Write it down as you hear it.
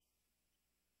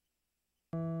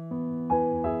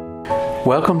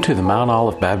Welcome to the Mount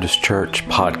Olive Baptist Church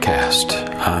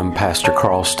podcast. I'm Pastor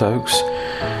Carl Stokes.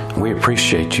 We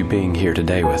appreciate you being here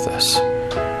today with us.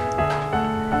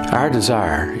 Our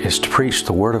desire is to preach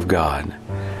the Word of God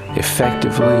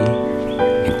effectively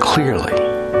and clearly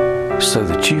so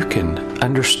that you can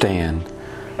understand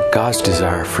God's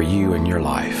desire for you and your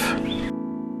life.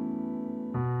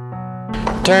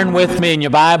 Turn with me in your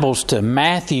Bibles to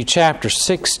Matthew chapter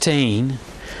 16.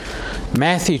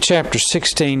 Matthew chapter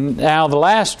 16. Now, the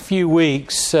last few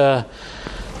weeks,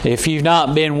 if you've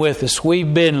not been with us,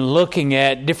 we've been looking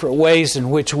at different ways in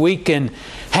which we can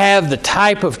have the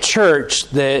type of church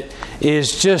that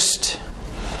is just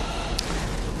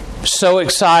so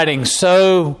exciting,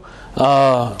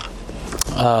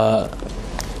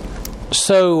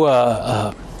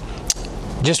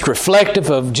 just reflective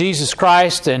of Jesus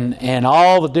Christ and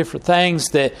all the different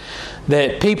things that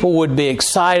people would be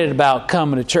excited about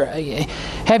coming to church.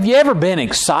 Have you ever been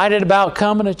excited about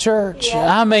coming to church? Yes.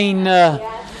 I mean,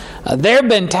 there have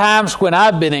been times when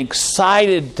I've been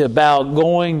excited about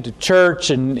going to church,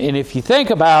 and if you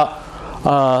think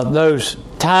about those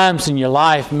times in your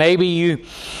life, maybe you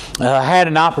had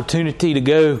an opportunity to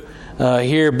go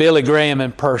hear Billy Graham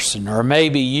in person, or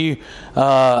maybe you.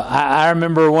 I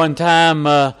remember one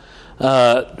time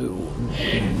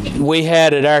we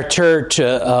had at our church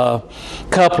a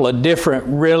couple of different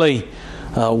really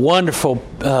wonderful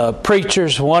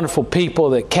preachers, wonderful people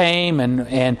that came,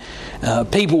 and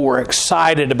people were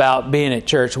excited about being at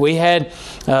church. We had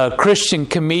Christian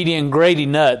comedian Grady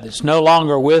Nutt, that's no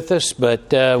longer with us,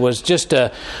 but was just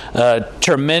a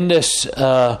tremendous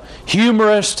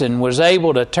humorist and was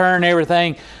able to turn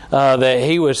everything that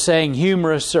he was saying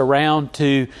humorous around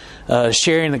to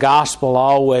sharing the gospel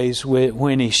always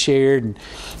when he shared. And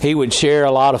he would share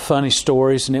a lot of funny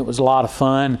stories, and it was a lot of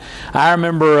fun. I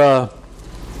remember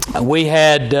we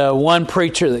had one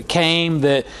preacher that came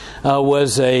that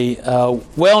was a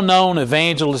well-known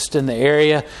evangelist in the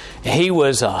area. He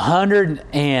was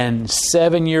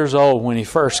 107 years old when he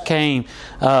first came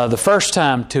the first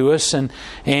time to us, and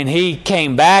he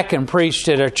came back and preached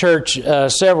at our church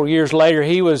several years later.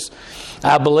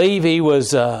 I believe he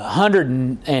was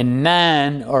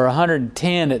 109 or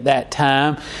 110 at that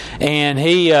time, and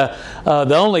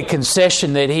the only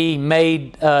concession that he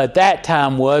made at that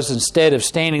time was, instead of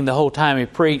standing the whole time he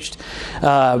preached,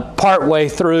 partway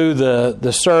through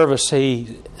the service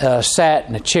he sat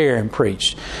in a chair and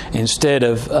preached instead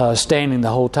of standing the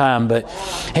whole time. But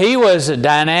he was a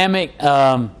dynamic.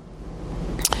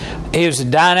 He was a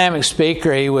dynamic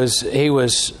speaker. He was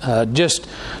just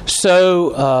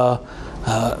so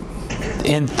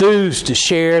enthused to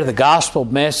share the gospel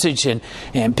message, and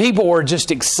people were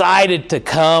just excited to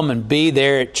come and be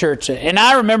there at church. And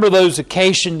I remember those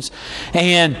occasions,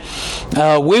 and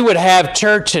we would have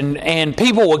church, and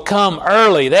people would come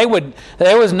early. There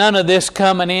was none of this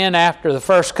coming in after the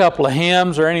first couple of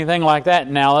hymns or anything like that.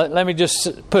 Now, let me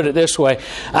just put it this way.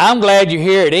 I'm glad you're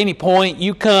here at any point.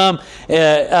 You come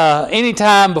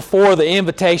anytime before the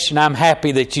invitation, I'm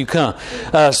happy that you come.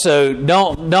 So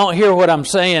don't hear what I'm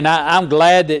saying. I'm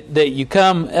glad that you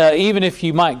come, even if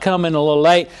you might come in a little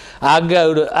late.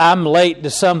 I'm late to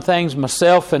some things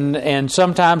myself, and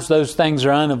sometimes those things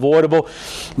are unavoidable.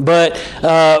 But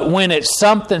when it's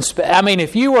something,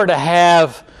 if you were to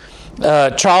have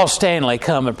Charles Stanley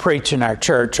come and preach in our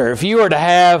church, or if you were to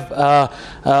have,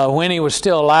 when he was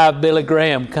still alive, Billy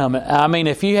Graham come.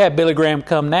 If you had Billy Graham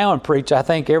come now and preach, I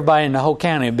think everybody in the whole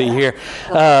county would be here,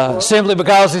 simply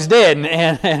because he's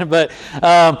dead. But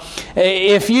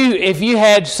if you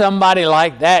had somebody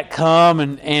like that come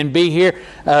and be here,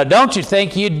 don't you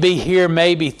think you'd be here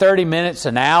maybe 30 minutes,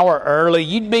 an hour early?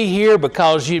 You'd be here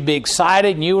because you'd be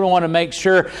excited, and you would want to make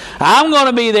sure, I'm going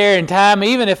to be there in time,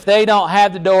 even if they don't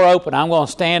have the door open. I'm going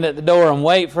to stand at the door and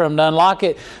wait for them to unlock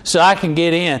it so I can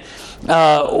get in.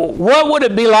 What would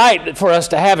it be like for us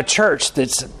to have a church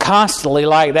that's constantly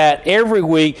like that every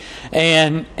week?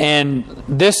 And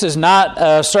this is not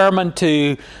a sermon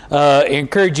to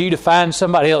encourage you to find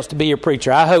somebody else to be your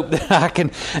preacher. I hope that I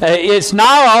can. It's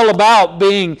not all about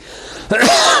being.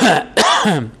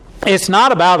 It's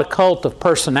not about a cult of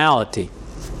personality.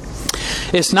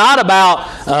 It's not about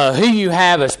who you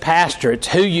have as pastor. It's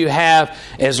who you have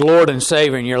as Lord and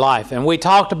Savior in your life. And we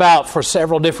talked about for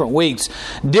several different weeks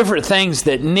different things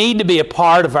that need to be a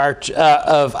part of our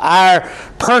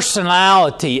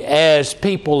personality as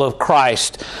people of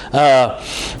Christ.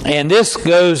 And this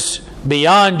goes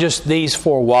beyond just these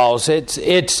four walls.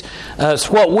 It's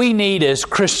what we need as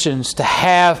Christians to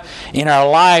have in our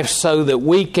lives so that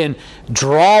we can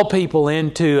draw people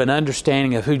into an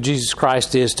understanding of who Jesus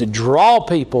Christ is, to draw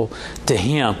people to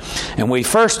Him. And we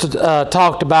first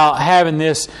talked about having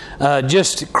this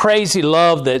just crazy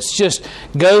love that's just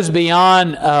goes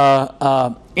beyond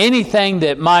anything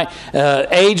that might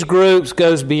age groups,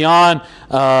 goes beyond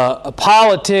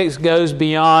politics, goes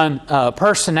beyond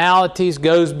personalities,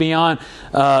 goes beyond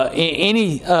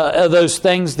any of those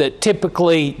things that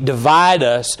typically divide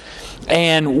us.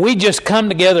 And we just come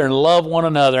together and love one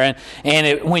another.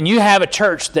 When you have a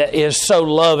church that is so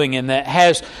loving and that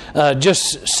has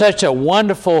just such a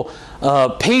wonderful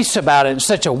peace about it and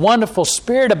such a wonderful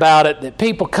spirit about it, that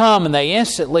people come and they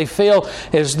instantly feel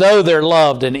as though they're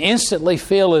loved, and instantly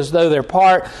feel as though they're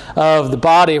part of the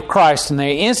body of Christ, and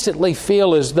they instantly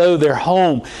feel as though they're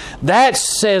home. That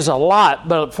says a lot.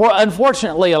 But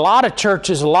unfortunately, a lot of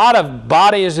churches, a lot of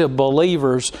bodies of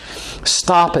believers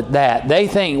stop at that. They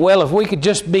think, well, if we could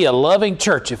just be a loving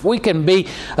church, if we can be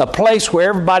a place where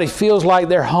everybody feels like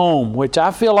they're home, which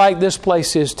I feel like this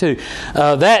place is too,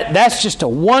 that's just a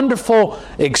wonderful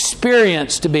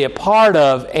experience to be a part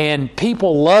of, and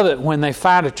people love it when they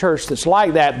find a church that's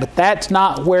like that. But that's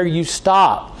not where you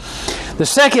stop. The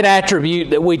second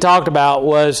attribute that we talked about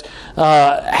was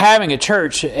having a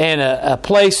church and a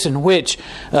place in which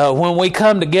when we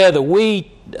come together, we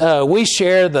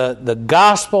share the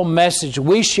gospel message.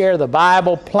 We share the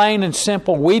Bible, plain and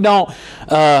simple. We don't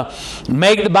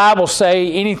make the Bible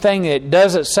say anything it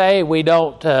doesn't say. We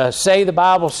don't say the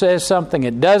Bible says something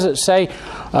it doesn't say.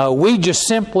 We just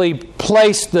simply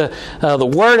place the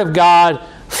Word of God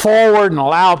forward and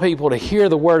allow people to hear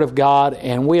the Word of God,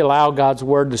 and we allow God's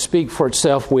Word to speak for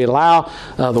itself. We allow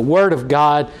the Word of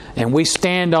God, and we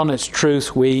stand on its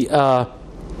truth. We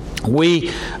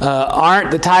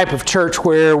aren't the type of church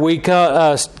where we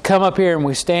come up here and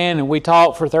we stand and we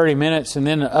talk for 30 minutes and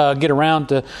then get around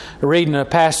to reading a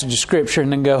passage of Scripture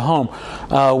and then go home.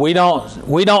 We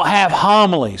don't have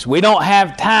homilies. We don't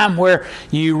have time where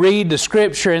you read the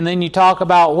Scripture and then you talk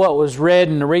about what was read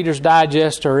in the Reader's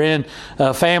Digest or in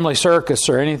Family Circus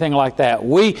or anything like that.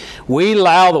 We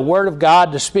allow the Word of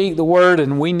God to speak the Word,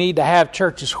 and we need to have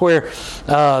churches where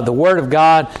the Word of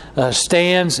God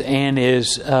stands and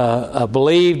is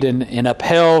believed and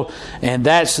upheld. And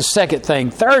that's the second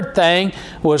thing. Third thing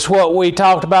was what we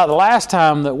talked about the last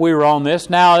time that we were on this.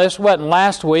 Now, this wasn't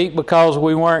last week because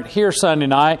we weren't here Sunday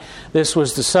night. This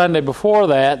was the Sunday before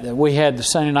that we had the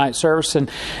Sunday night service. And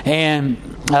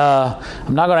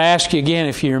I'm not going to ask you again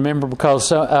if you remember,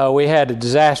 because we had a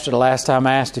disaster the last time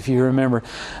I asked if you remember.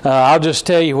 I'll just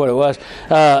tell you what it was.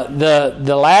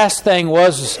 The last thing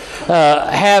was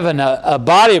having a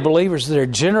body of believers that are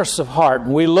generous of heart.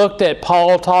 And we looked at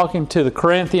Paul talking to the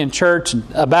Corinthian church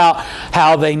about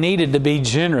how they needed to be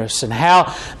generous and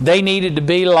how they needed to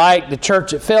be like the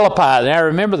church at Philippi. Now,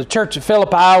 remember, the church at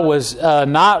Philippi was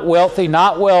not wealthy,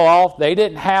 not well off. They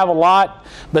didn't have a lot,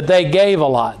 but they gave a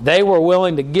lot. They were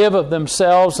willing to give of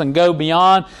themselves and go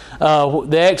beyond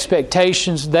the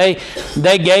expectations. They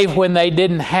gave when they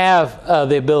didn't have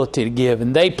the ability to give,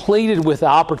 and they pleaded with the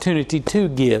opportunity to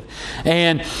give.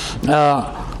 And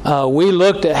we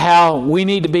looked at how we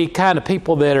need to be kind of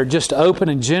people that are just open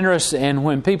and generous, and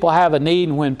when people have a need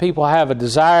and when people have a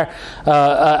desire,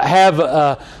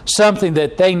 have something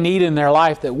that they need in their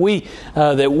life, that we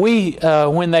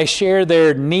when they share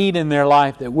their need in their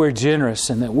life, that we're generous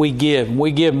and that we give. And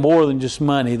we give more than just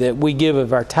money, that we give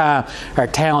of our time, our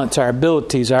talents, our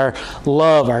abilities, our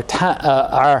love,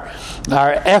 our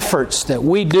efforts, that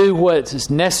we do what is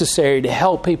necessary to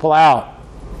help people out.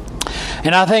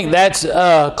 And I think that's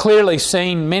clearly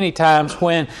seen many times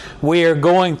when we are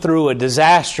going through a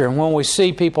disaster, and when we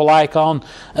see people like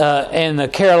in the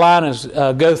Carolinas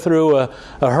go through a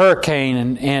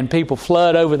hurricane, and people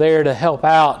flood over there to help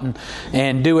out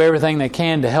and do everything they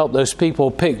can to help those people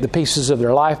pick the pieces of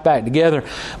their life back together.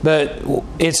 But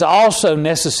it's also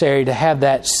necessary to have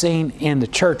that seen in the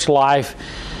church life,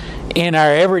 in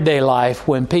our everyday life,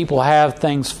 when people have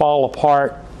things fall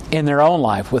apart in their own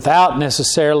life without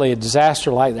necessarily a disaster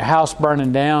like their house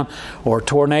burning down or a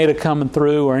tornado coming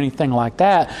through or anything like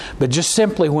that, but just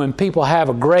simply when people have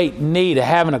a great need,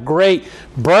 having a great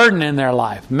burden in their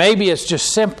life. Maybe it's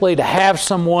just simply to have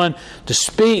someone to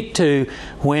speak to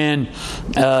when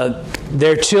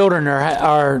their children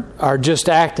are just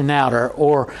acting out,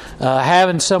 or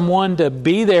having someone to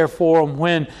be there for them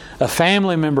when a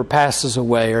family member passes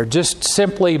away, or just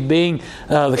simply being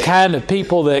the kind of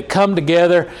people that come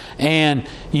together and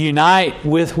unite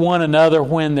with one another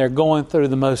when they're going through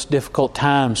the most difficult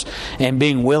times, and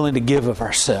being willing to give of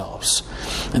ourselves.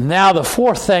 And now the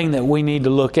fourth thing that we need to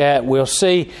look at, we'll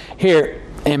see here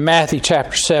in Matthew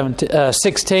chapter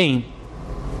 16,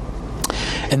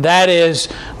 and that is,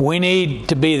 we need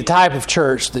to be the type of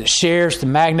church that shares the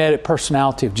magnetic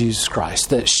personality of Jesus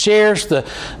Christ, that shares not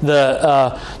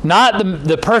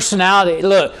the personality.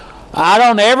 Look, I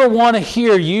don't ever want to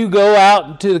hear you go out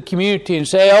into the community and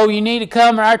say, oh, you need to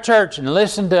come to our church and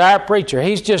listen to our preacher.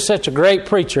 He's just such a great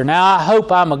preacher. Now, I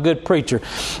hope I'm a good preacher.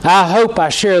 I hope I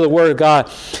share the Word of God.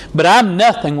 But I'm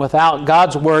nothing without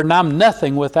God's Word, and I'm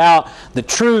nothing without the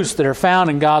truths that are found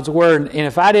in God's Word. And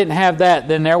if I didn't have that,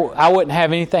 then I wouldn't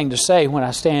have anything to say when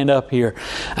I stand up here.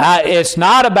 It's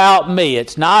not about me.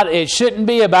 It shouldn't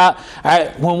be about...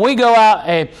 when we go out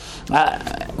and...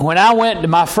 when I went to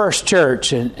my first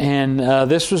church, and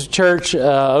this was a church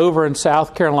over in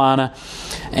South Carolina,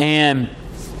 and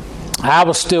I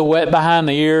was still wet behind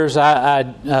the ears.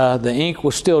 The ink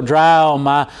was still dry on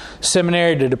my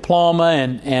seminary to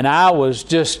diploma, and I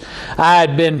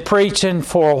had been preaching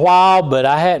for a while, but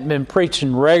I hadn't been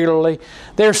preaching regularly.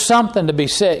 There's something to be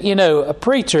said. You know, a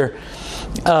preacher...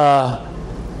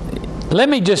 let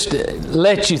me just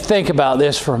let you think about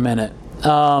this for a minute.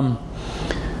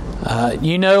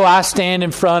 I stand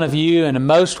in front of you, and in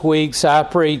most weeks I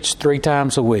preach 3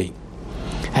 times a week.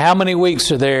 How many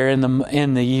weeks are there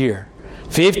in the year?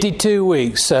 52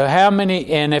 weeks. So how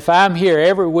many? And if I'm here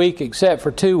every week except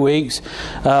for 2 weeks,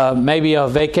 maybe a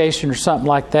vacation or something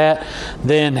like that,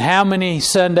 then how many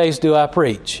Sundays do I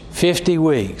preach? 50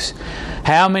 weeks.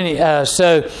 How many?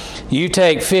 So you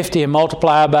take 50 and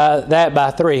multiply that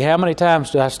by 3. How many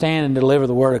times do I stand and deliver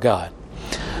the Word of God?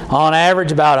 On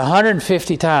average, about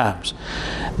 150 times.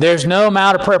 There's no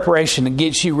amount of preparation that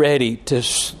gets you ready to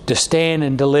stand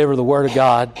and deliver the Word of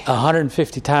God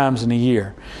 150 times in a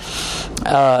year,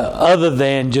 other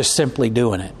than just simply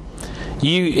doing it.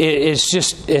 There's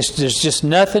just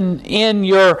nothing in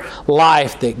your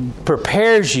life that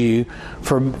prepares you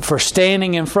for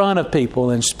standing in front of people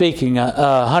and speaking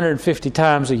 150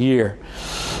 times a year.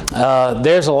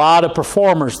 There's a lot of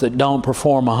performers that don't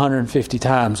perform 150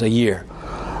 times a year.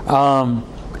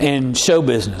 In show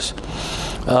business.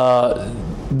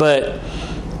 But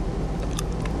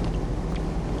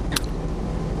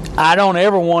I don't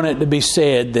ever want it to be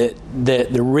said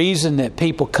that the reason that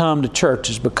people come to church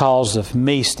is because of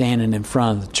me standing in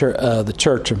front of the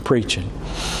church and preaching.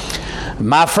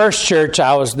 My first church,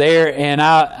 I was there, and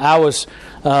I was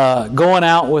going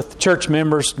out with church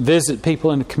members to visit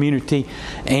people in the community,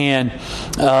 and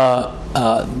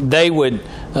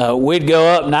we'd go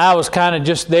up, and I was kind of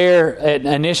just there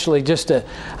initially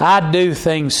I do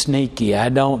things sneaky. I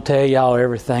don't tell y'all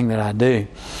everything that I do.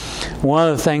 One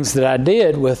of the things that I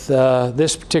did with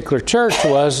this particular church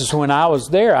was when I was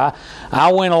there,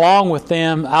 I went along with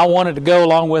them. I wanted to go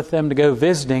along with them to go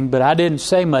visiting, but I didn't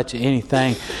say much of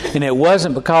anything. And it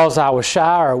wasn't because I was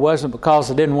shy, or it wasn't because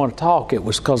I didn't want to talk. It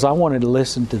was because I wanted to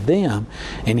listen to them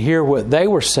and hear what they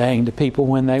were saying to people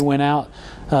when they went out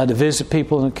to visit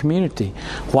people in the community.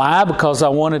 Why? Because I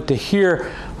wanted to hear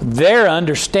their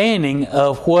understanding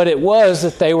of what it was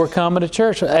that they were coming to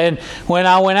church. And when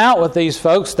I went out with these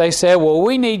folks, they said, well,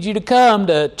 we need you to come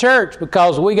to church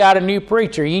because we got a new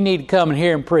preacher. You need to come and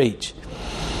hear him preach.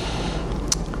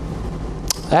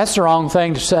 That's the wrong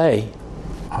thing to say.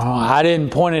 I didn't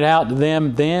point it out to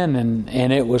them then,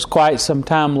 and it was quite some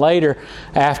time later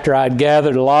after I'd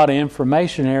gathered a lot of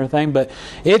information and everything, but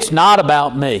it's not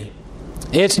about me.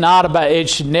 It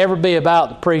should never be about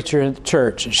the preacher in the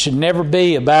church. It should never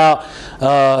be about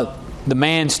the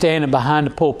man standing behind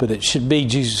the pulpit. It should be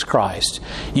Jesus Christ.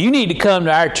 You need to come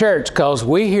to our church because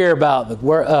we hear about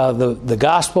the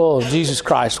gospel of Jesus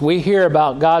Christ. We hear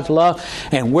about God's love,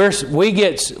 and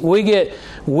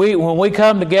when we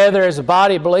come together as a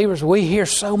body of believers, we hear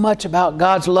so much about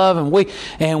God's love,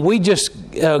 and we just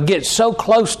get so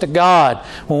close to God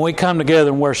when we come together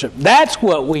and worship. That's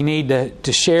what we need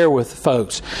to share with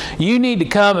folks. You need to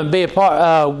come and be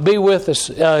with us.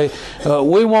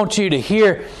 We want you to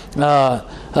hear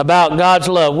about God's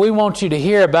love. We want you to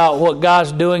hear about what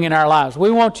God's doing in our lives.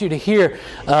 We want you to hear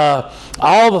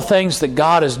all the things that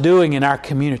God is doing in our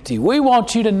community. We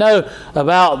want you to know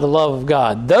about the love of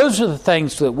God. Those are the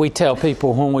things that we tell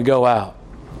people when we go out.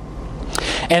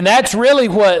 And that's really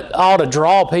what ought to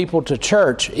draw people to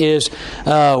church is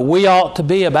we ought to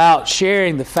be about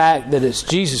sharing the fact that it's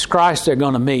Jesus Christ they're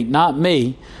going to meet, not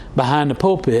me behind the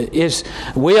pulpit.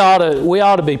 We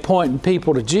ought to be pointing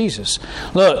people to Jesus.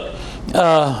 Look,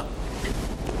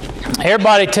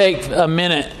 everybody take a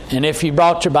minute, and if you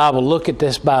brought your Bible, look at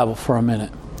this Bible for a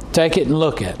minute. Take it and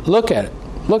look at it. Look at it.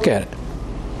 Look at it.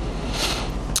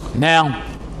 Now,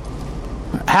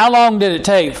 how long did it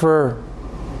take for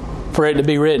it to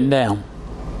be written down?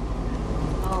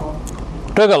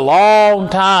 It took a long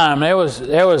time. There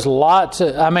was lots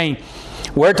of,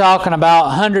 we're talking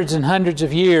about hundreds and hundreds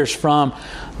of years from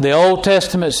the Old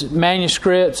Testament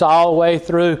manuscripts all the way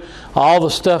through all the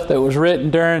stuff that was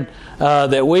written during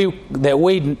that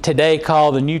we today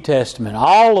call the New Testament.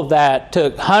 All of that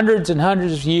took hundreds and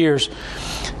hundreds of years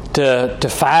to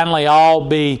finally all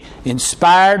be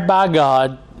inspired by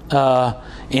God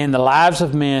in the lives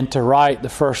of men to write the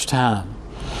first time.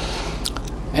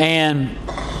 And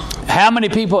how many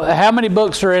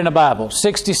books are in the Bible?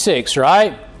 66,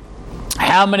 right?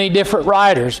 How many different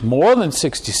writers? More than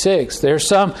 66. There's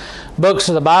some books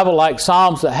of the Bible, like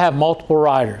Psalms, that have multiple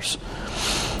writers.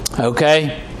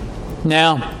 Okay?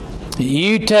 Now,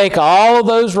 you take all of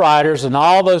those writers and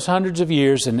all those hundreds of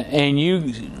years, and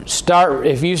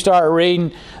if you start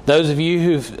reading, those of you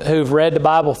who've read the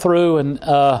Bible through in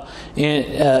a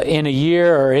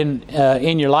year or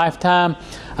in your lifetime,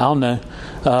 I don't know.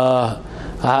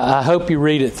 I hope you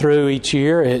read it through each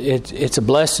year. It's a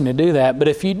blessing to do that. But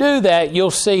if you do that, you'll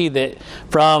see that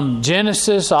from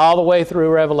Genesis all the way through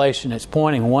Revelation, it's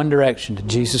pointing one direction, to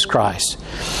Jesus Christ.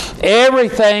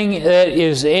 Everything that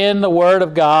is in the Word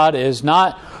of God it's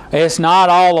not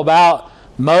all about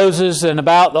Moses and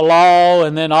about the law,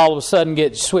 and then all of a sudden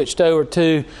get switched over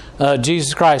to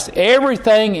Jesus Christ.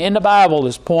 Everything in the Bible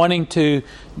is pointing to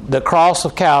the cross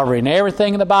of Calvary, and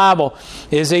everything in the Bible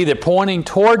is either pointing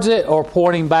towards it or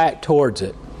pointing back towards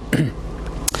it.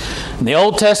 In the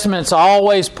Old Testament, it's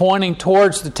always pointing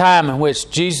towards the time in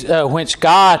which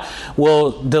God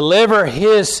will deliver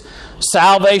His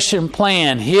salvation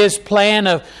plan, His plan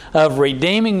of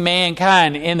redeeming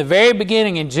mankind. In the very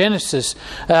beginning in Genesis,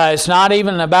 it's not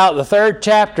even about the 3rd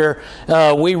chapter,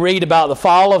 we read about the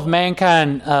fall of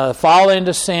mankind, fall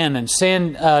into sin, and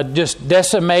sin just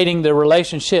decimating the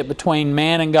relationship between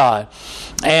man and God.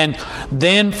 And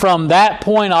then from that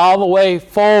point all the way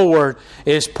forward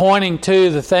is pointing to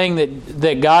the thing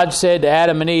that God said to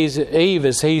Adam and Eve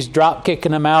as He's drop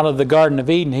kicking them out of the Garden of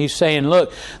Eden. He's saying,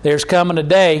 look, there's coming a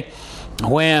day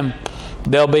when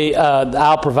there'll be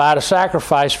I'll provide a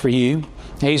sacrifice for you.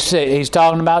 He's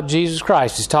talking about Jesus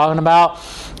Christ. He's talking about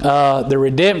the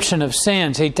redemption of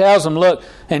sins. He tells them, look,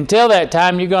 until that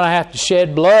time you're going to have to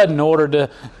shed blood in order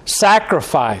to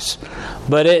sacrifice.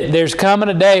 But there's coming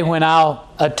a day when I'll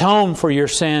atone for your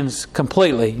sins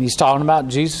completely. He's talking about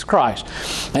Jesus Christ.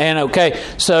 And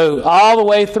so all the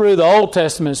way through the Old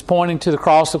Testament is pointing to the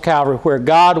cross of Calvary, where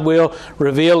God will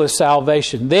reveal His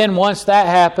salvation. Then once that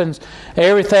happens,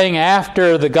 everything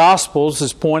after the Gospels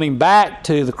is pointing back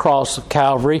to the cross of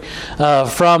Calvary.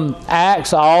 From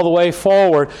Acts all the way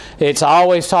forward, it's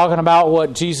always talking about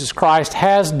what Jesus Christ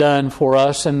has done for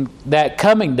us and that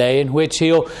coming day in which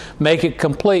He'll make it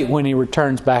complete when He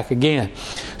returns back again.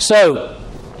 So,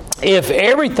 if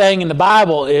everything in the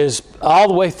Bible is all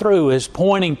the way through is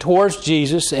pointing towards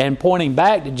Jesus and pointing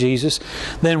back to Jesus,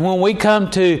 then when we come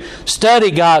to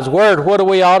study God's Word, what do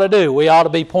we ought to do? We ought to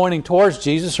be pointing towards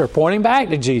Jesus or pointing back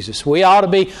to Jesus. We ought to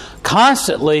be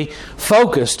constantly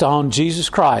focused on Jesus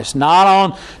Christ, not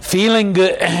on feeling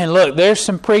good. And look, there's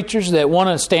some preachers that want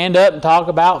to stand up and talk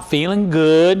about feeling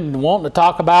good and wanting to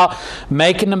talk about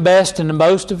making the best and the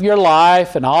most of your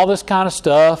life and all this kind of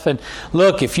stuff. And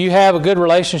look, if you have a good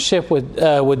relationship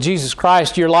with Jesus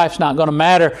Christ, your life's not going to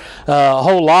matter a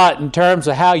whole lot in terms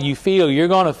of how you feel. You're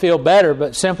going to feel better,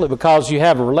 but simply because you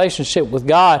have a relationship with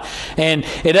God. And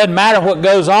it doesn't matter what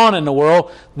goes on in the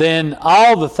world, then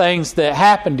all the things that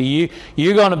happen to you,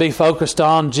 you're going to be focused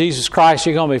on Jesus Christ.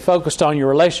 You're going to be focused on your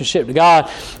relationship to God,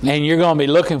 and you're going to be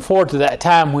looking forward to that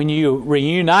time when you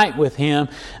reunite with Him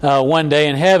one day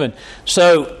in heaven.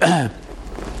 So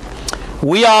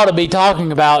we ought to be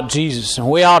talking about Jesus, and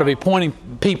we ought to be pointing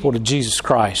people to Jesus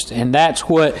Christ. And that's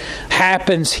what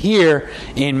happens here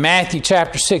in Matthew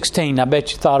chapter 16. I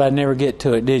bet you thought I'd never get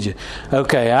to it, did you?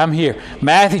 Okay, I'm here.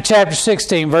 Matthew chapter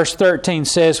 16, verse 13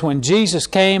 says, when Jesus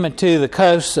came into the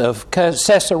coast of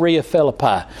Caesarea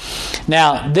Philippi.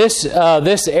 Now, this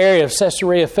area of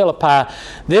Caesarea Philippi,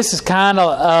 this is kind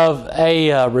of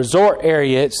a resort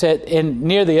area. It's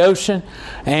near the ocean,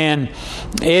 and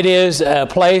it is a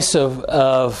place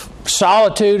of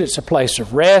solitude. It's a place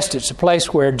of rest. It's a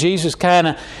place where Jesus kind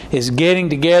of is getting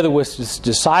together with his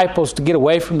disciples to get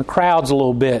away from the crowds a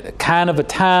little bit. Kind of a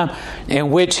time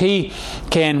in which he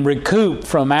can recoup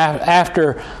from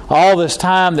after all this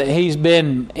time that he's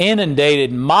been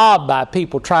inundated, mobbed by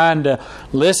people trying to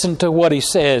listen to what he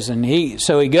says. And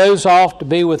so he goes off to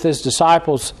be with his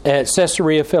disciples at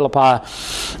Caesarea Philippi.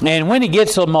 And when he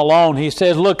gets them alone, he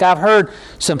says, "Look, I've heard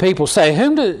some people say,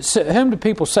 whom do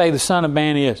people say the Son of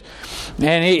Man is?"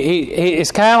 And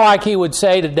it's kind of like he would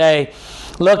say today,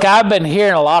 "Look, I've been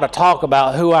hearing a lot of talk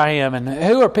about who I am, and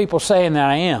who are people saying that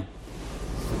I am?"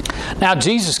 Now,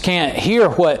 Jesus can't hear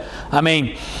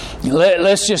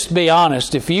let's just be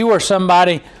honest. If you were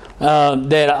somebody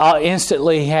that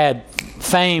instantly had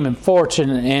fame and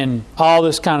fortune and all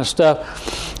this kind of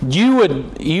stuff, you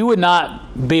would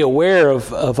not be aware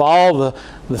of all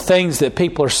the things that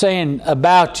people are saying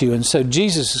about you. And so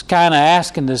Jesus is kind of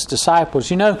asking his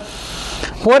disciples,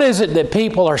 what is it that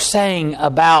people are saying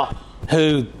about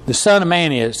who the Son of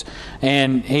Man is?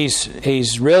 And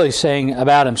he's really saying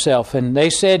about himself. And they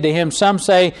said to him, "Some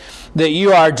say that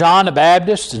you are John the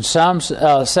Baptist, and some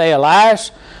say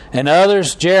Elias, and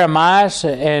others Jeremiah,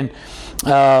 and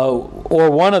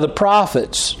or one of the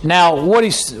prophets." Now,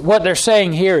 what they're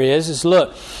saying here is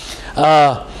look,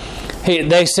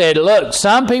 they said, "Look,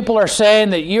 some people are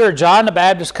saying that you're John the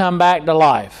Baptist come back to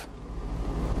life."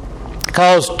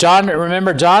 Because John the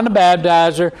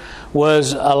Baptizer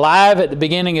was alive at the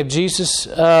beginning of Jesus'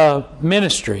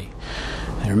 ministry.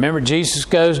 And remember, Jesus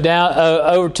goes down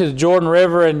over to the Jordan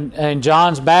River, and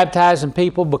John's baptizing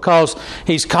people because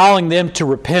he's calling them to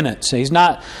repentance. He's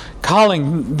not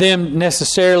calling them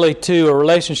necessarily to a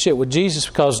relationship with Jesus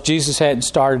because Jesus hadn't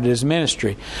started his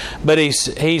ministry. But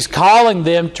he's calling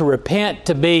them to repent,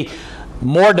 to be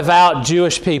more devout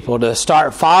Jewish people, to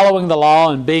start following the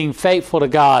law and being faithful to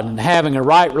God and having a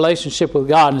right relationship with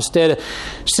God instead of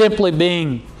simply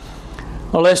being,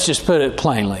 well, let's just put it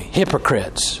plainly,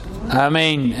 hypocrites.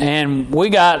 And we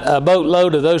got a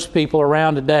boatload of those people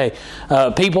around today.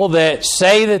 People that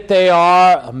say that they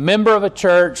are a member of a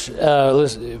church,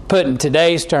 put in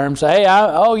today's terms, hey,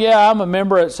 I'm a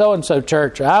member at so-and-so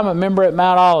church, or I'm a member at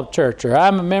Mount Olive Church, or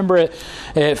I'm a member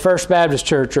at First Baptist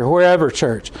Church, or wherever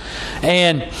church.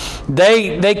 And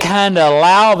they kind of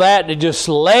allow that to just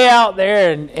lay out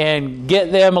there and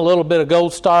get them a little bit of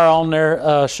gold star on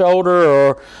their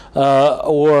shoulder,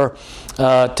 or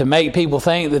to make people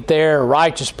think that they're a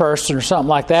righteous person or something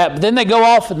like that. But then they go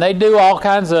off and they do all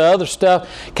kinds of other stuff,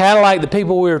 kind of like the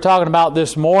people we were talking about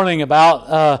this morning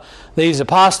about these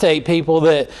apostate people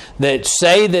that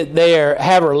say that they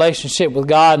have a relationship with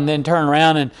God and then turn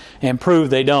around and prove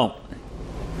they don't.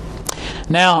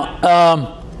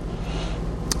 Now,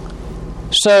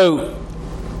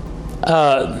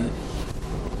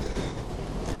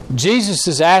 Jesus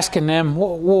is asking them,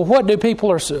 well, what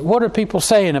are people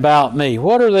saying about me?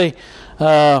 What are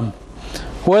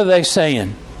they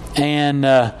saying?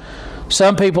 And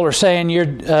some people are saying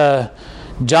you're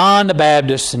John the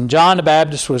Baptist, and John the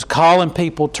Baptist was calling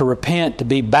people to repent, to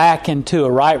be back into a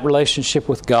right relationship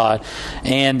with God.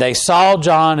 And they saw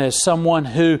John as someone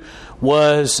who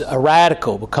was a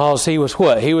radical because he was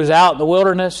what? He was out in the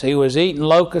wilderness. He was eating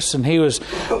locusts, and he was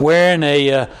wearing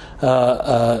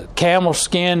a camel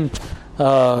skin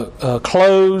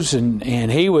clothes,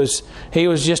 and he was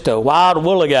just a wild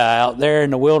woolly guy out there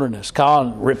in the wilderness,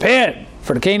 calling, "Repent,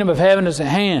 for the kingdom of heaven is at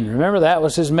hand." Remember, that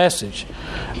was his message.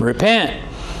 Repent.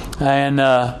 And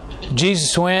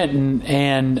Jesus went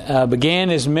and began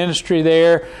his ministry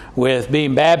there with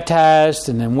being baptized,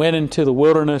 and then went into the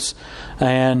wilderness.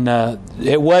 And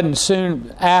it wasn't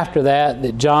soon after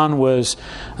that John was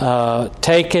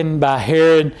taken by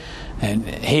Herod, and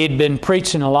he'd been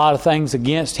preaching a lot of things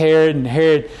against Herod, and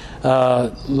Herod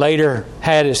later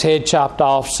had his head chopped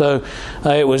off. So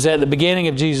it was at the beginning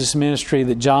of Jesus' ministry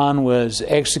that John was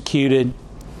executed,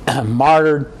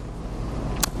 martyred,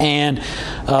 and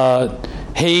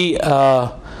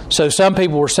so some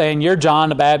people were saying, "You're John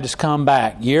the Baptist come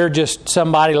back. You're just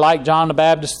somebody like John the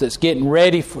Baptist that's getting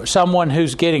ready for someone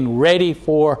who's getting ready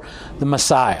for the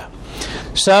Messiah."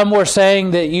 Some were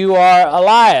saying that you are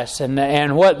Elias,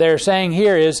 and what they're saying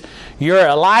here is you're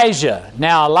Elijah.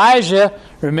 Now Elijah,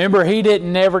 remember, he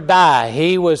didn't never die.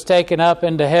 He was taken up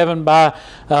into heaven by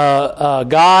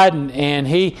God, and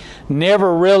he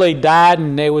never really died,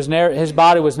 and his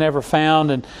body was never found,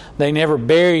 and they never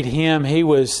buried him. He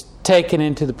was taken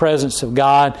into the presence of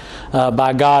God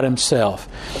by God Himself.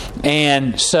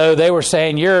 And so they were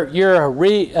saying,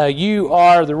 you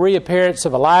are the reappearance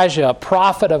of Elijah, a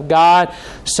prophet of God,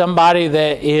 somebody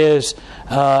that is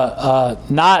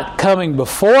not coming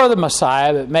before the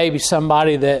Messiah, but maybe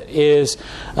somebody that is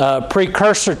a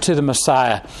precursor to the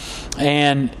Messiah.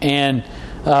 And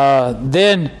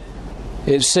then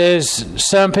it says,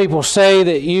 some people say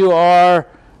that you are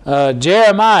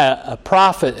Jeremiah, a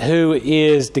prophet who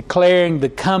is declaring the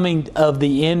coming of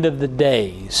the end of the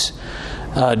days.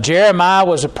 Jeremiah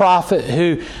was a prophet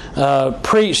who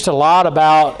preached a lot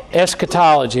about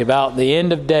eschatology, about the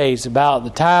end of days, about the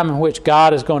time in which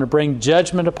God is going to bring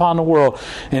judgment upon the world.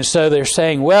 And so they're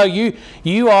saying, well,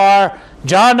 you are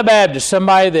John the Baptist,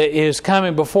 somebody that is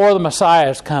coming before the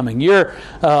Messiah is coming. You're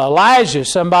Elijah,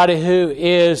 somebody who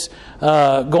is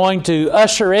going to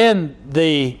usher in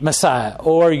the Messiah.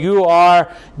 Or you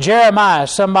are Jeremiah,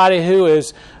 somebody who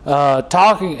is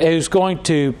who's going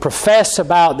to profess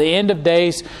about the end of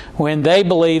days when they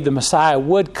believe the Messiah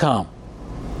would come.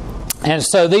 And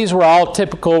so these were all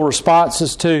typical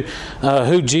responses to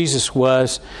who Jesus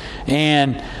was.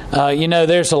 And,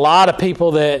 there's a lot of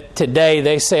people that today,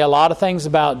 they say a lot of things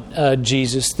about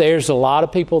Jesus. There's a lot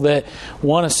of people that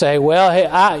want to say, well,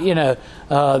 hey,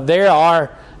 there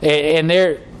are, and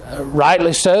they're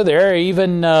rightly so, there are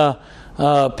even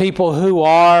people who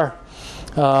are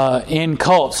in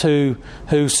cults who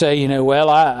say, well,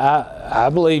 I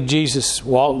believe Jesus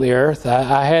walked the earth.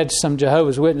 I had some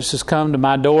Jehovah's Witnesses come to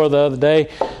my door the other day.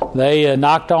 They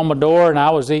knocked on my door, and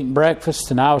I was eating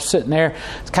breakfast, and I was sitting there.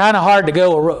 It's kind of hard to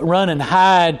go run and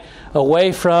hide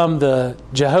away from the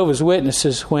Jehovah's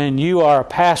Witnesses when you are a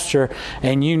pastor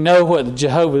and you know what the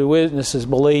Jehovah's Witnesses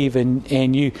believe,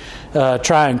 and you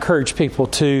try and encourage people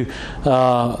to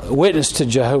witness to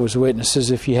Jehovah's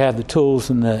Witnesses if you have the tools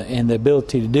and the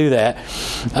ability to do that.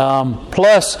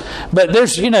 But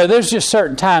there's just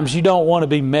certain times you don't want to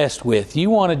be messed with. You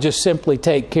want to just simply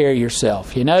take care of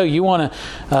yourself. You want to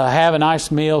have a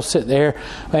nice meal, sit there.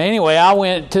 But anyway, I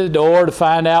went to the door to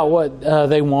find out what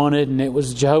they wanted, and it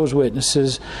was Jehovah's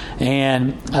Witnesses,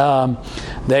 and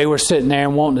they were sitting there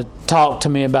and wanting to talk to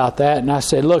me about that. And I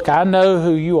said, look, I know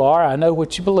who you are. I know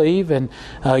what you believe, and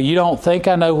you don't think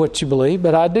I know what you believe,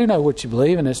 but I do know what you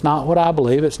believe, and it's not what I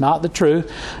believe. It's not the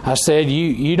truth. I said,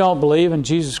 you don't believe in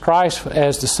Jesus Christ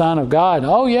as the Son of God.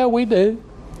 Oh, yeah, we do.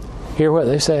 Hear what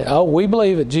they say? Oh, we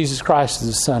believe that Jesus Christ is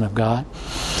the Son of God.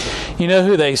 You know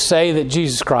who they say that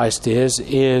Jesus Christ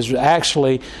is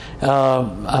actually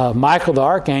Michael the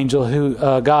Archangel,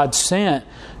 who God sent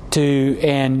to,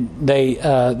 and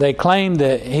they claim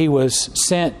that he was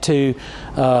sent to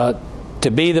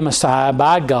be the Messiah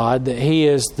by God, that he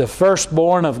is the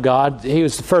firstborn of God. He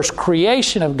was the first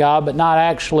creation of God, but not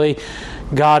actually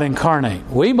God incarnate.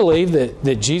 We believe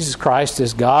that Jesus Christ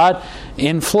is God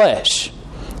in flesh,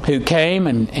 who came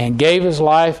and gave his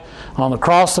life on the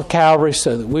cross of Calvary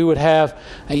so that we would have,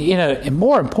 and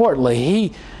more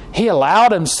importantly, he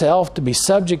allowed himself to be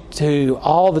subject to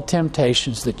all the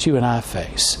temptations that you and I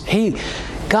face.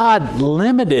 God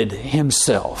limited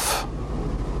himself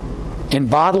in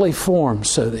bodily form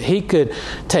so that he could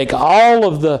take all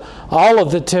of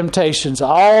the temptations,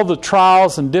 all the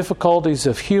trials and difficulties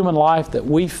of human life that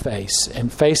we face,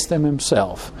 and face them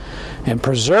himself, and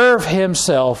preserve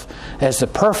himself as the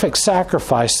perfect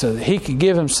sacrifice so that he could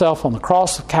give himself on the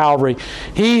cross of Calvary.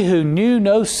 He who knew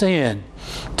no sin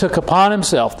took upon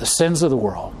himself the sins of the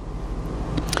world.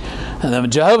 And the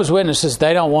Jehovah's Witnesses,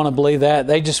 they don't want to believe that.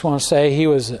 They just want to say he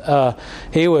was the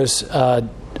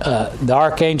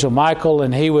Archangel Michael,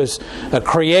 and he was a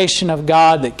creation of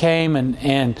God that came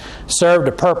and served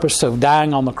a purpose of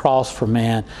dying on the cross for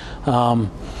man.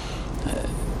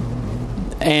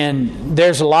 And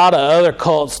there's a lot of other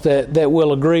cults that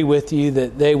will agree with you,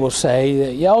 that they will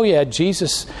say that, oh yeah,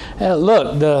 Jesus,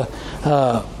 look, the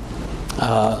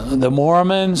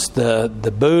Mormons,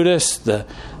 the Buddhists, the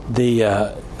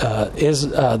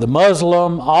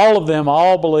Muslim, all of them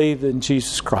all believe in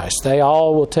Jesus Christ. They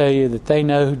all will tell you that they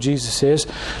know who Jesus is.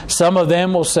 Some of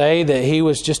them will say that he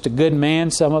was just a good man.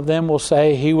 Some of them will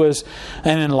say he was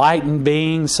an enlightened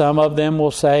being. Some of them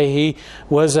will say he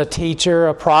was a teacher,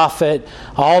 a prophet,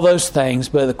 all those things.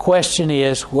 But the question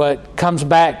is, what comes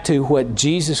back to what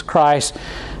Jesus Christ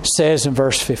says in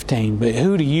verse 15. But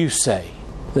who do you say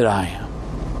that I am?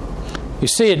 You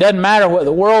see, it doesn't matter what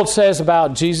the world says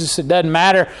about Jesus. It doesn't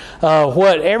matter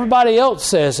what everybody else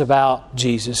says about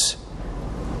Jesus.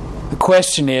 The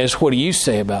question is, what do you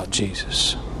say about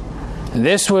Jesus? And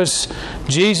this was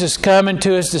Jesus coming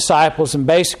to his disciples and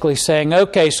basically saying,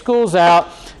 okay, school's out.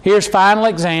 here's final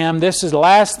exam. This is the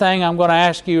last thing I'm going to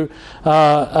ask you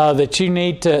that you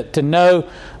need to know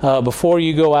before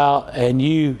you go out and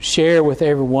you share with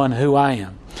everyone who I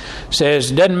am. It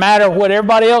says, it doesn't matter what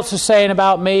everybody else is saying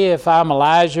about me, if I'm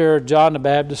Elijah or John the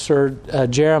Baptist or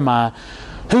Jeremiah,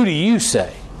 who do you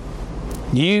say?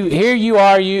 Here you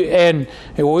are, and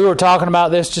we were talking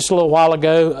about this just a little while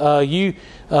ago. You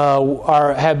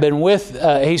have been with,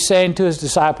 he's saying to his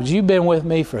disciples, you've been with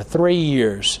me for 3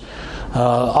 years.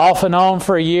 Off and on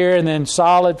for a year, and then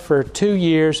solid for 2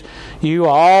 years. You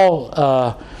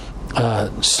all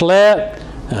slept,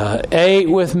 ate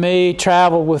with me,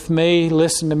 traveled with me,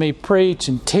 listened to me preach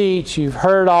and teach. You've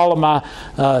heard all of my...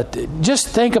 just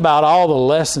think about all the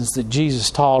lessons that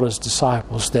Jesus taught his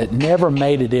disciples that never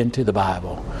made it into the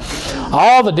Bible.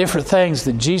 All the different things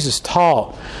that Jesus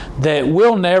taught that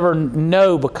we'll never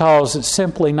know because it's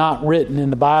simply not written in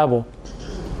the Bible.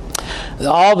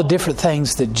 All the different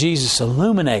things that Jesus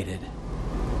illuminated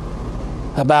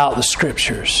about the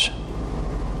Scriptures.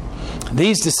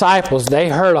 These disciples, they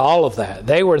heard all of that.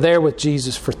 They were there with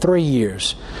Jesus for 3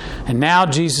 years. And now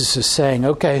Jesus is saying,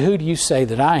 okay, who do you say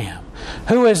that I am?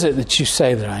 Who is it that you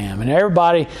say that I am? And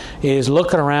everybody is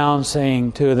looking around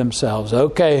saying to themselves,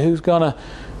 okay, who's gonna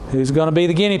be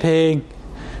the guinea pig?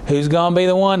 Who's going to be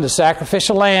the one, the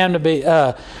sacrificial lamb to be?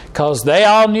 Because they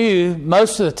all knew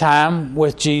most of the time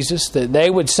with Jesus that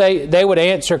they would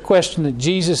answer a question that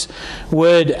Jesus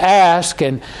would ask,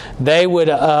 and they would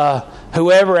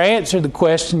whoever answered the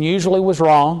question usually was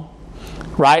wrong,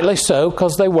 rightly so,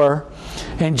 because they were.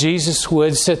 And Jesus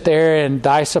would sit there and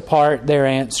dice apart their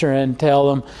answer and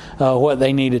tell them what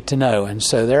they needed to know. And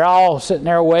so they're all sitting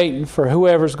there waiting for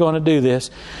whoever's going to do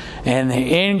this. And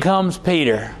in comes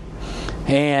Peter.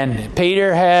 And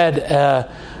Peter had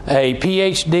a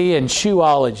PhD in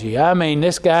shoeology. I mean,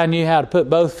 this guy knew how to put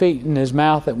both feet in his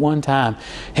mouth at one time.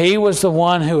 He was the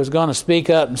one who was going to speak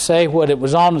up and say what it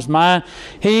was on his mind.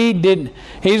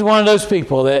 He's one of those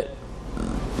people that,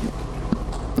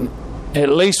 at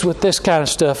least with this kind of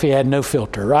stuff, he had no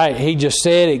filter, right? He just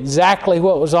said exactly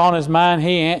what was on his mind.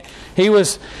 He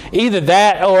was either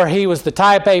that, or he was the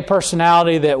type A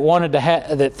personality that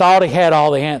that thought he had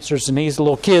all the answers, and he's the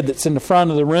little kid that's in the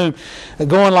front of the room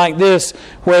going like this,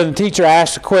 where the teacher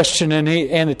asks a question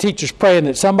and the teacher's praying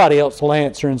that somebody else will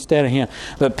answer instead of him.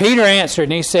 But Peter answered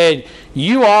and he said,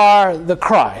 "You are the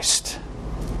Christ,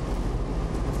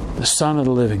 the Son of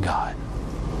the living God."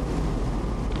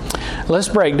 Let's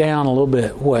break down a little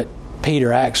bit what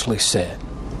Peter actually said.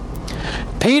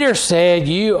 Peter said,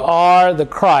 "You are the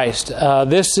Christ." You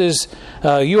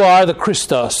are the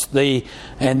Christos.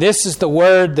 And this is the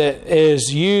word that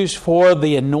is used for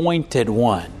the anointed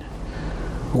one.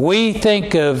 We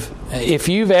think of, if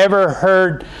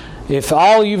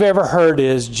all you've ever heard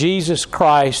is Jesus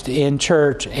Christ in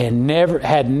church, and never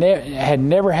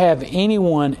have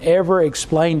anyone ever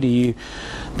explained to you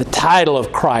the title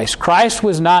of Christ. Christ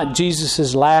was not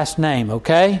Jesus' last name,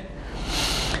 okay?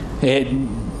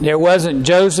 There wasn't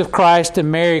Joseph Christ and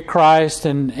Mary Christ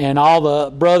and all the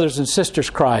brothers and sisters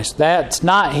Christ. That's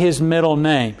not his middle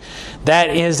name. That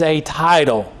is a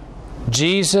title.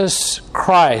 Jesus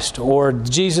Christ, or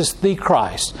Jesus the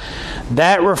Christ.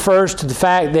 That refers to the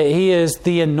fact that he is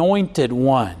the anointed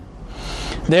one.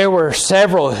 There were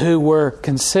several who were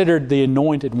considered the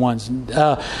anointed ones.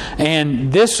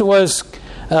 And this was...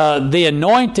 the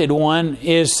anointed one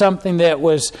is something that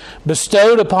was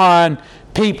bestowed upon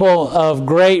people of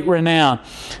great renown.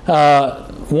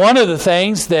 One of the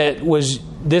things that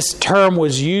this term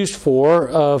was used for,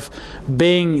 of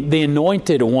being the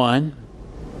anointed one,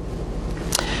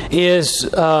 is,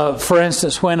 for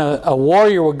instance, when a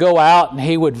warrior would go out and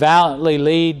he would valiantly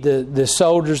lead the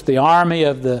soldiers, the army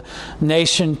of the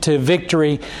nation, to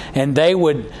victory, and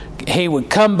he would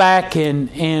come back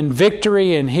in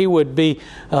victory, and he would be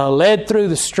led through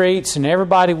the streets, and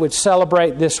everybody would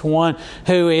celebrate this one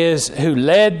who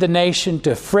led the nation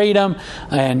to freedom,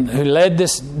 and who led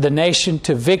the nation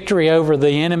to victory over the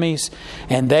enemies.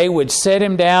 And they would set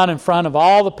him down in front of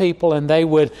all the people, and they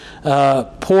would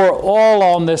pour oil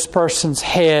on this person's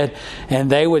head, and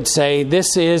they would say,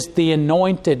 "This is the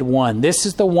anointed one. This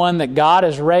is the one that God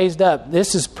has raised up."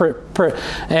 This is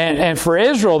and for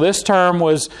Israel, this term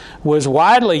was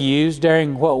widely used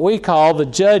during what we call the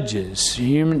Judges.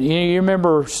 You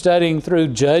remember studying through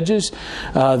Judges?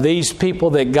 These people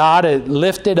that God had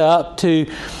lifted up to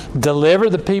deliver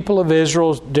the people of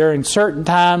Israel during certain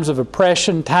times of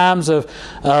oppression, times of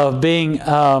being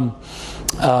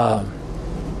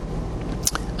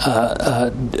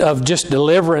of just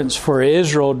deliverance for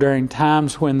Israel during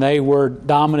times when they were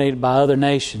dominated by other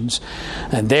nations.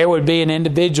 And there would be an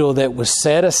individual that was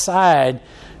set aside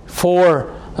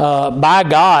for by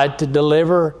God to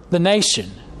deliver the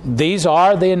nation. These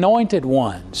are the anointed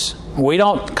ones. We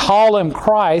don't call them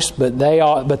Christ, but they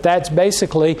are. But that's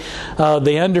basically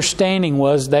the understanding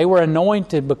was they were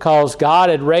anointed because God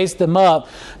had raised them up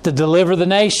to deliver the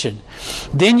nation.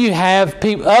 Then you have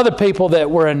other people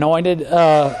that were anointed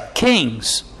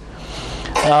kings.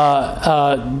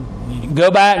 Go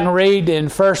back and read in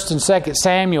 1 and 2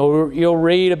 Samuel. You'll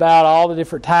read about all the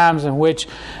different times in which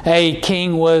a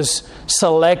king was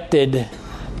selected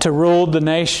to rule the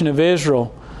nation of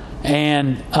Israel.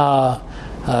 And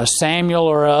Samuel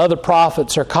or other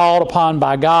prophets are called upon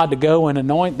by God to go and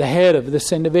anoint the head of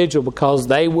this individual because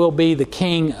they will be the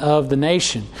king of the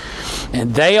nation.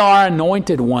 And they are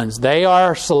anointed ones. They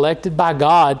are selected by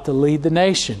God to lead the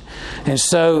nation. And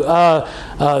so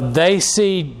they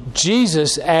see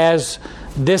Jesus as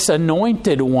this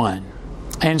anointed one.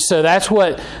 And so that's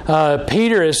what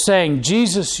Peter is saying.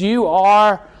 Jesus, you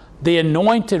are the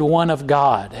anointed one of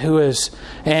God, who is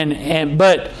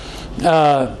but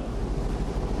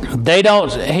they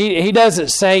don't. He doesn't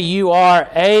say you are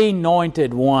a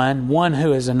anointed one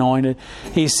who is anointed.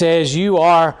 He says you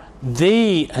are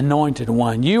the anointed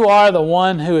one. You are the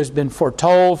one who has been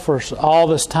foretold for all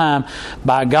this time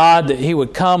by God that He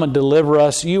would come and deliver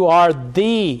us. You are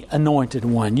the anointed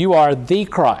one. You are the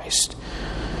Christ.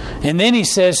 And then he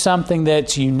says something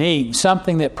that's unique,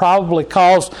 something that probably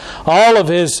caused all of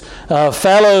his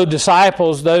fellow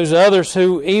disciples, those others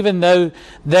who, even though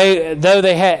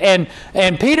they had,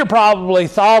 and Peter probably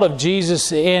thought of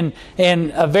Jesus in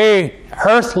a very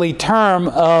earthly term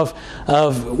of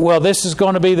well, this is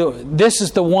going to be this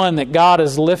is the one that God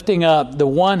is lifting up, the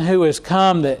one who has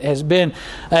come that has been,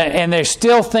 and they're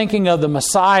still thinking of the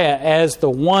Messiah as the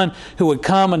one who would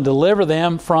come and deliver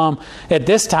them from, at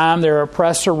this time, their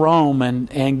oppressor Rome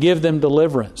and give them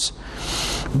deliverance.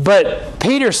 But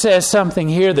Peter says something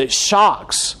here that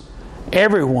shocks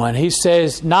everyone. He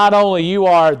says, not only you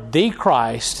are the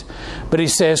Christ, but he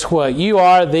says what? You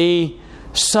are the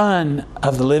Son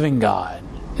of the living God.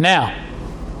 Now,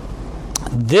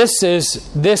 this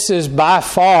is by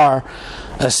far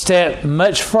a step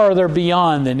much further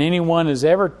beyond than anyone has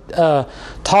ever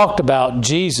talked about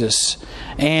Jesus.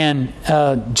 And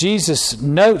Jesus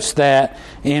notes that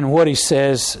in what he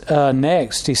says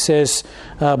next. He says,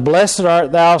 Blessed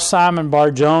art thou, Simon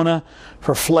Bar-Jonah,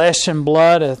 for flesh and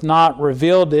blood hath not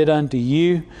revealed it unto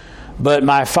you, but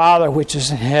my Father which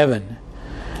is in heaven.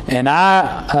 And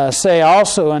I say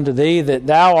also unto thee that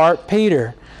thou art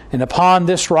Peter, and upon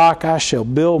this rock I shall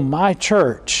build my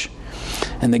church,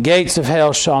 and the gates of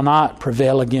hell shall not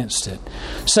prevail against it.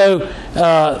 So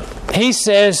he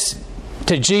says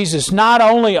to Jesus, not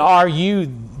only are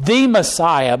you the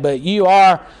Messiah, but you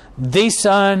are the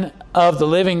Son of the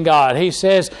living God. He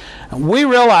says, we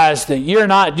realize that you're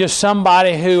not just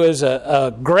somebody who is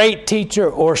a great teacher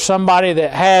or somebody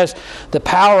that has the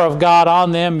power of God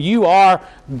on them. You are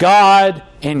God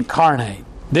incarnate.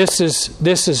 This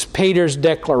is Peter's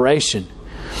declaration.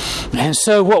 And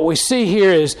so what we see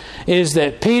here is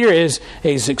that Peter is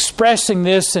expressing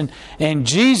this, and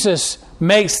Jesus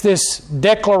makes this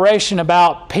declaration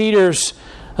about Peter's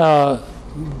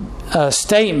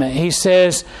statement. He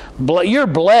says, you're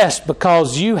blessed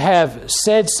because you have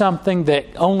said something that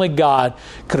only God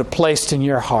could have placed in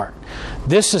your heart.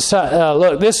 This is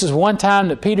this is one time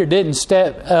that Peter didn't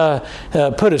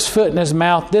put his foot in his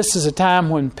mouth. This is a time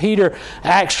when Peter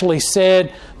actually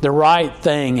said the right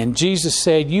thing, and Jesus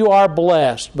said, "You are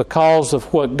blessed because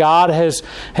of what God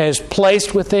has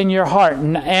placed within your heart."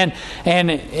 And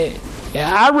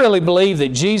I really believe that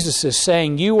Jesus is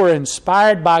saying you were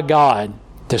inspired by God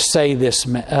to say this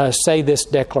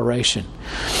declaration.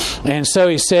 And so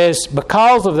he says,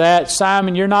 because of that,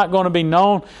 Simon, you're not going to be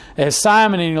known as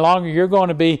Simon any longer. You're going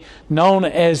to be known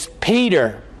as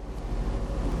Peter.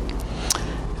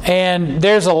 And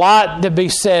there's a lot to be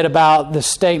said about the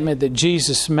statement that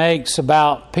Jesus makes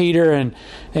about Peter,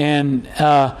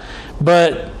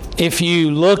 but if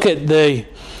you look at the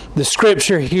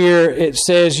scripture here, it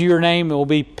says your name will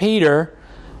be Peter,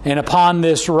 and upon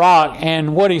this rock.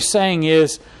 And what he's saying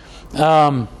is,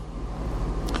 your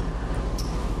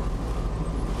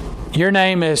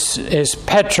name is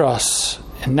Petros,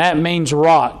 and that means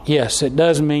rock. Yes, it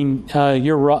does mean that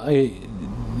you're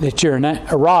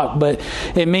a rock, but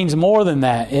it means more than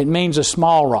that. It means a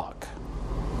small rock.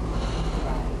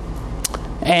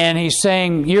 And he's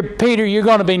saying, Peter, you're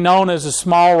going to be known as a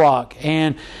small rock.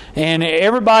 And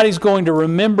everybody's going to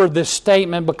remember this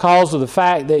statement because of the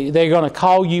fact that they're going to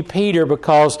call you Peter,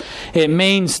 because it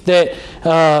means that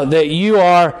you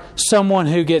are someone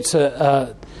who gets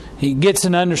he gets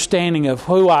an understanding of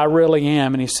who I really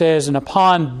am. And he says, and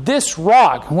upon this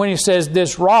rock, when he says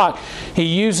this rock, he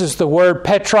uses the word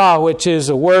Petra, which is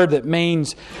a word that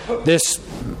means this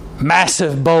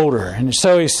massive boulder. And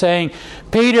so he's saying,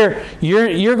 Peter,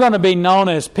 you're going to be known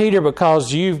as Peter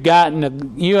because you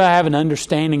have an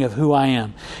understanding of who I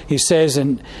am. He says,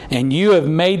 and you have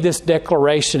made this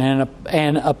declaration,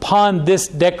 and upon this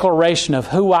declaration of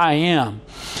who I am,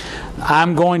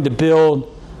 I'm going to build.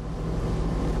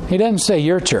 He doesn't say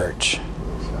your church.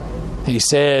 He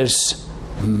says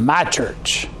my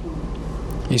church.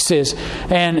 He says,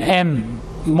 and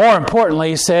more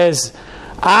importantly, he says,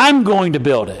 I'm going to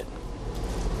build it.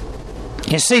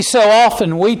 You see, so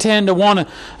often we tend to want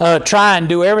to try and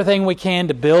do everything we can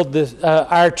to build this,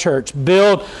 our church,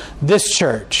 build this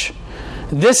church.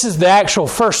 This is the actual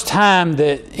first time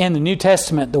that in the New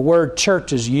Testament the word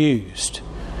church is used.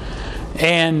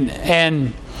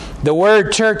 And the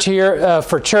word church here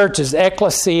for church is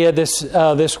ecclesia.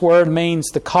 This word means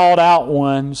the called out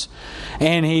ones.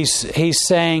 And he's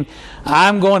saying,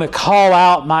 I'm going to call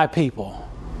out my people.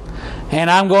 And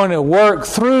I'm going to work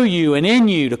through you and in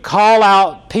you to call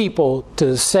out people to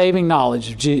the saving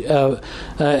knowledge of Jesus,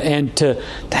 and to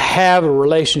have a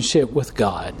relationship with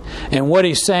God. And what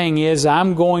he's saying is,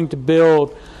 I'm going to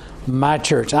build my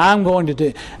church. I'm going to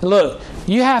do. Look,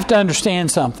 you have to understand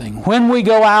something. When we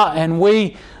go out and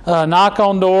we knock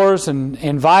on doors and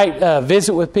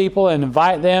visit with people and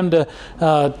invite them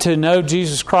to know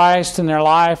Jesus Christ in their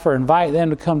life, or invite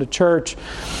them to come to church,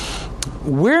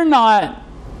 we're not.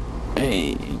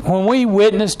 When we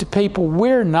witness to people,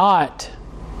 we're not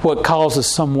what causes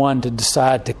someone to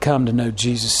decide to come to know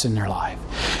Jesus in their life.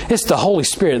 It's the Holy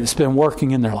Spirit that's been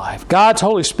working in their life. God's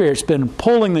Holy Spirit's been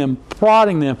pulling them,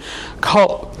 prodding them,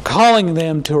 calling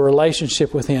them to a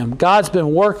relationship with Him. God's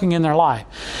been working in their life.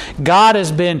 God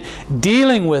has been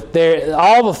dealing with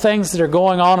all the things that are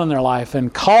going on in their life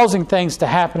and causing things to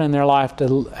happen in their life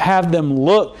to have them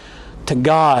look to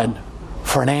God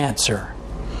for an answer.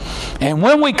 And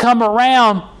when we come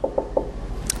around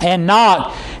and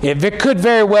knock, it could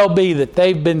very well be that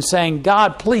they've been saying,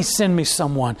 God, please send me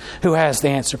someone who has the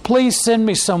answer. Please send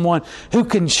me someone who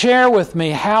can share with me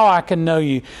how I can know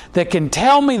you, that can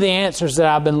tell me the answers that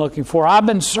I've been looking for. I've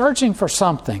been searching for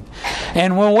something.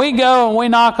 And when we go and we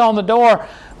knock on the door,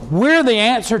 we're the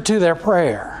answer to their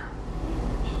prayer.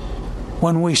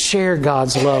 When we share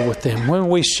God's love with them, when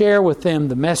we share with them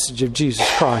the message of Jesus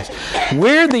Christ,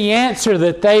 we're the answer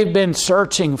that they've been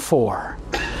searching for.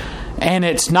 And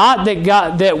it's not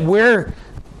that we're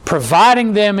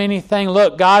providing them anything.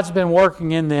 Look, God's been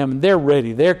working in them, and they're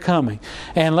ready. They're coming.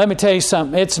 And let me tell you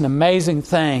something. It's an amazing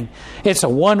thing. It's a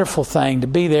wonderful thing to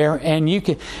be there. And you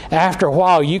can, after a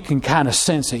while, you can kind of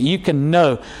sense it. You can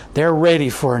know they're ready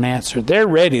for an answer. They're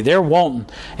ready. They're wanting.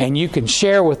 And you can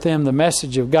share with them the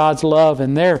message of God's love,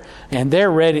 and they're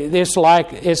ready. It's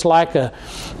like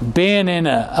being in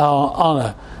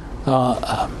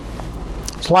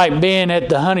it's like being at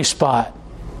the honey spot.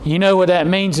 You know what that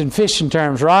means in fishing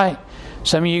terms, right?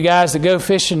 Some of you guys that go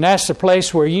fishing, that's the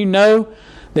place where you know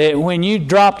that when you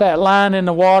drop that line in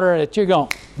the water, that you're going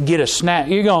to get a snap.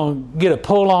 You're going to get a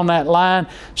pull on that line.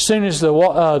 As soon as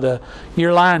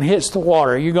your line hits the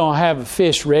water, you're going to have a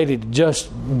fish ready to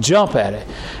just jump at it.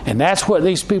 And that's what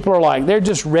these people are like. They're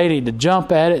just ready to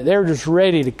jump at it. They're just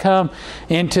ready to come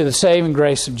into the saving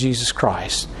grace of Jesus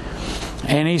Christ.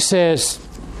 And he says,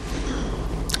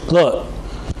 look,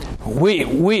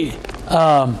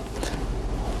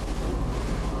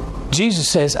 Jesus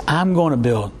says, I'm going to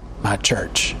build my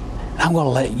church. I'm going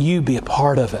to let you be a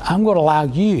part of it. I'm going to allow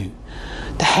you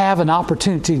to have an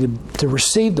opportunity to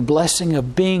receive the blessing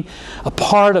of being a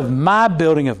part of my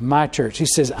building of my church. He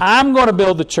says, I'm going to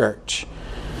build the church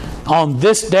on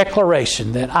this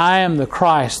declaration that I am the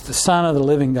Christ, the Son of the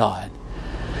living God.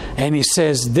 And he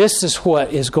says, this is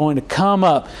what is going to come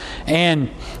up.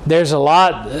 And there's a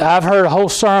lot, I've heard whole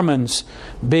sermons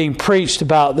being preached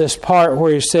about this part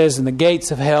where he says, and the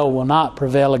gates of hell will not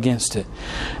prevail against it.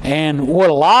 And what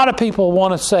a lot of people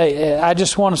want to say, I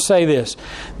just want to say this.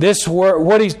 This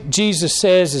word, Jesus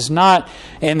says is not,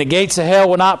 and the gates of hell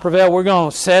will not prevail. We're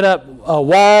going to set up a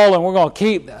wall and we're going to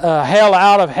keep hell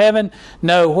out of heaven.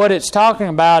 No, what it's talking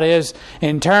about is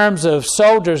in terms of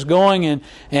soldiers going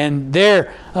and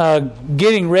they're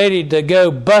getting ready to go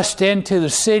bust into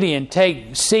the city and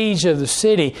take siege of the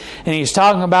city. And he's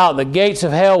talking about the gates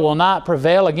of hell will not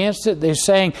prevail against it. They're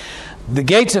saying The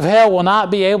gates of hell will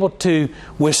not be able to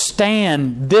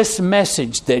withstand this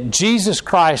message that Jesus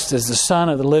Christ is the Son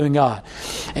of the living God.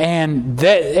 And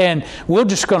we're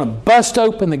just going to bust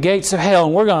open the gates of hell,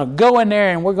 and we're going to go in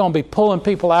there, and we're going to be pulling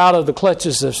people out of the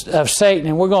clutches of Satan,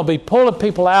 and we're going to be pulling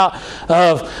people out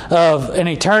of an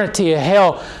eternity of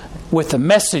hell with the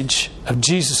message of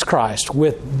Jesus Christ.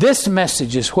 With this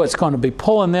message is what's going to be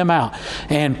pulling them out.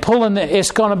 And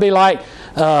it's going to be like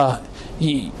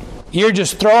you're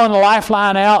just throwing the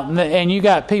lifeline out, and you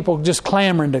got people just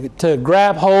clamoring to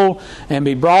grab hold and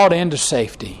be brought into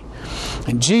safety.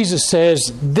 And Jesus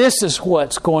says, this is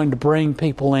what's going to bring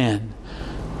people in.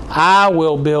 I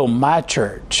will build my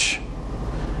church,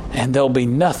 and there'll be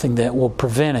nothing that will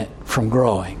prevent it from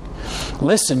growing.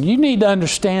 Listen, you need to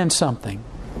understand something.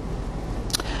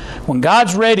 When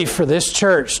God's ready for this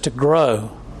church to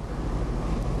grow,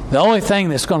 the only thing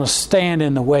that's going to stand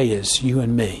in the way is you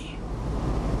and me.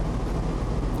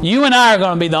 You and I are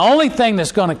going to be the only thing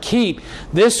that's going to keep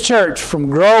this church from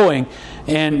growing,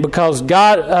 and because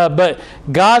but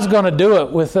God's going to do it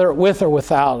with or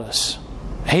without us.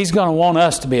 He's going to want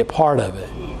us to be a part of it.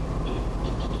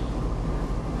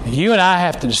 You and I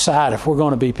have to decide if we're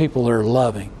going to be people that are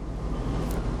loving.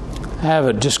 Have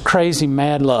a just crazy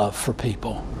mad love for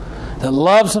people. That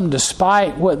loves them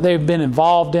despite what they've been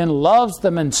involved in, loves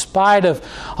them in spite of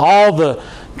all the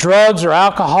drugs or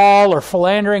alcohol or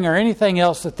philandering or anything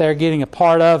else that they're getting a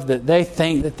part of, that they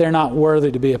think that they're not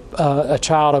worthy to be a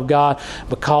child of God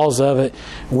because of it.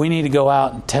 We need to go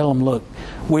out and tell them, look,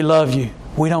 we love you.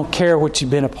 We don't care what you've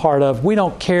been a part of. We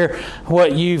don't care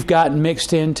what you've gotten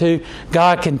mixed into.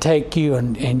 God can take you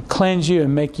and cleanse you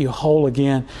and make you whole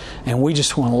again. And we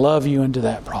just want to love you into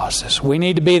that process. We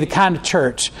need to be the kind of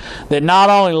church that not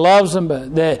only loves them,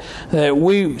 but that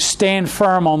we stand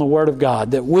firm on the Word of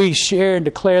God. That we share and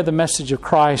declare the message of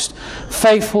Christ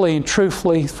faithfully and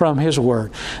truthfully from His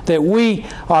Word. That we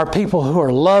are people who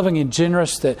are loving and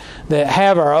generous, that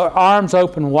have our arms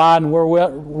open wide, and we're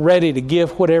ready to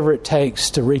give whatever it takes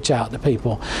to reach out to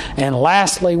people. And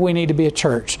lastly, we need to be a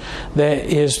church that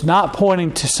is not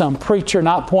pointing to some preacher,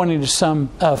 not pointing to some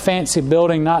fancy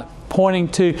building, not pointing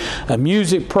to a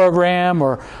music program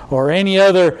or any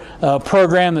other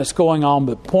program that's going on,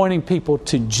 but pointing people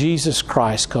to Jesus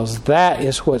Christ, because that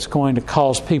is what's going to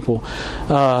cause people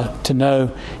to know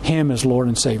Him as Lord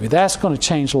and Savior. That's going to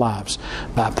change lives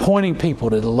by pointing people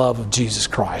to the love of Jesus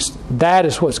Christ. That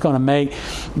is what's going to make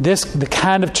this the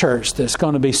kind of church that's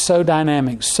going to be so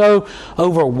dynamic, so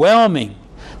overwhelming.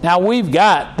 Now, we've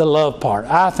got the love part.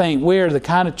 I think we're the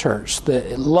kind of church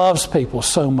that loves people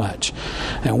so much.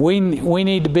 And we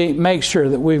need to make sure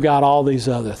that we've got all these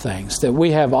other things, that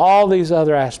we have all these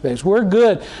other aspects. We're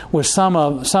good with some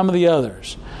of the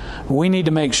others. We need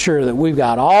to make sure that we've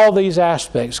got all these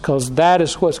aspects, because that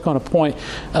is what's going to point.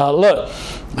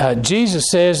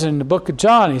 Jesus says in the book of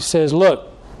John, He says,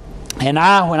 look, and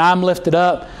when I'm lifted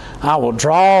up, I will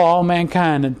draw all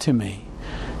mankind unto me.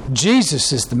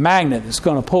 Jesus is the magnet that's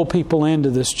going to pull people into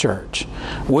this church.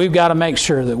 We've got to make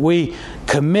sure that we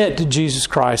commit to Jesus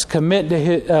Christ, commit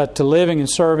to living and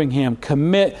serving Him,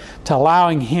 commit to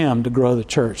allowing Him to grow the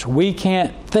church. We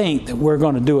can't think that we're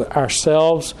going to do it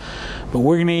ourselves, but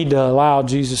we need to allow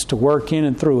Jesus to work in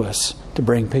and through us to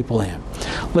bring people in.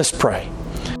 Let's pray.